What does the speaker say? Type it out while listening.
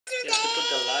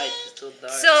so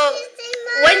dark. So,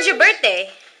 when's your birthday?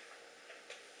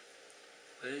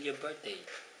 When is your birthday?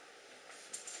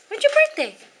 When's your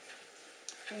birthday?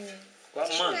 What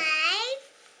month?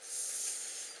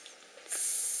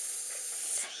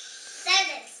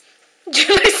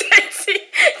 July 7.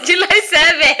 July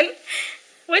 7.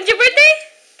 When's your birthday?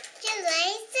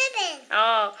 July 7.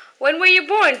 Oh, when were you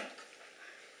born?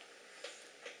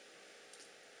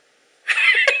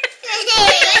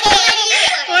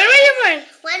 When were you born?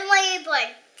 When were you born?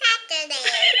 Saturday.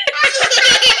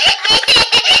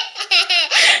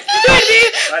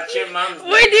 What's your mom's name?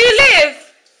 Where do you live?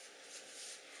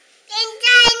 In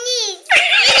Chinese.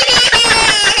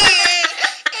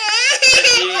 Where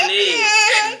do you live?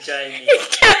 In Chinese. In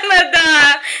Canada.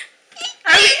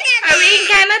 Are we in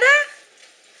Canada?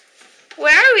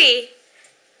 Where are we?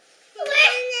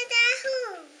 Canada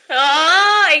home.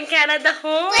 Oh, in Canada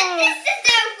home. But this is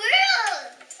our world.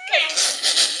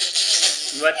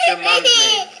 What's your mom's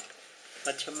name?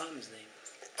 What's your mom's name?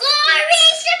 Glory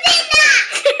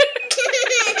Chivindas.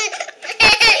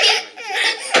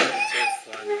 So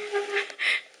funny.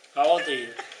 How old are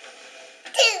you?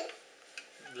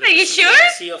 2. Are you sure? Let me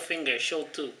see your finger. Show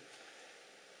 2.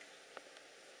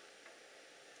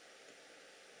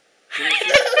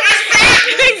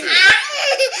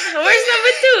 Where's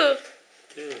number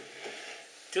 2?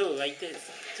 2, like this.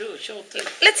 2, show 2.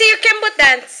 Let's see your Kembot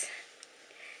dance.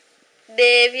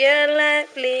 Live your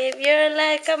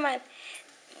life, come on.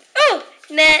 Oh,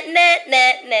 na na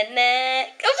na na na.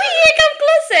 Over here, come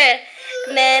closer.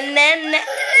 Na na na.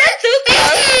 Not too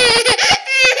close.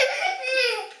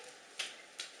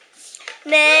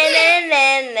 Na na na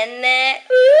na na.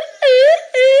 Ooh, ooh,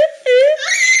 ooh, ooh.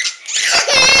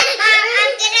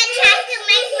 I'm gonna try to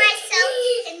make myself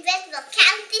invisible.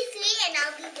 Count to 3 and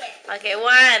I'll be there. Okay, 1,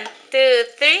 2,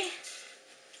 3.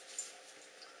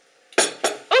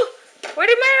 Oh, where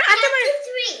did my Count to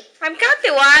 3. I'm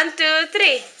counting 1, 2,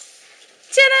 3.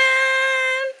 Ta-da!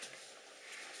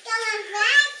 Come on,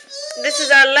 Maggie. This is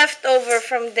our leftover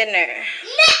from dinner.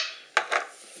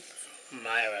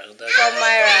 Myra. From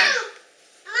Myra.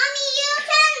 Mommy, you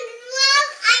can look.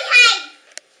 I hide.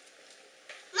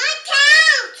 My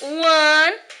count.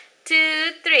 1,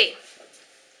 2, 3.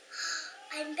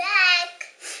 I'm back.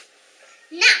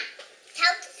 Now,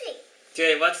 count to 3.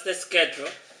 Okay, what's the schedule?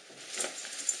 1,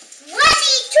 2, 3.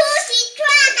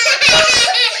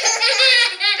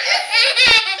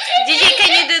 Gigi,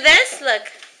 can you do this? Look.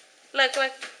 Look,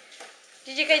 look.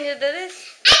 Gigi, can you do this?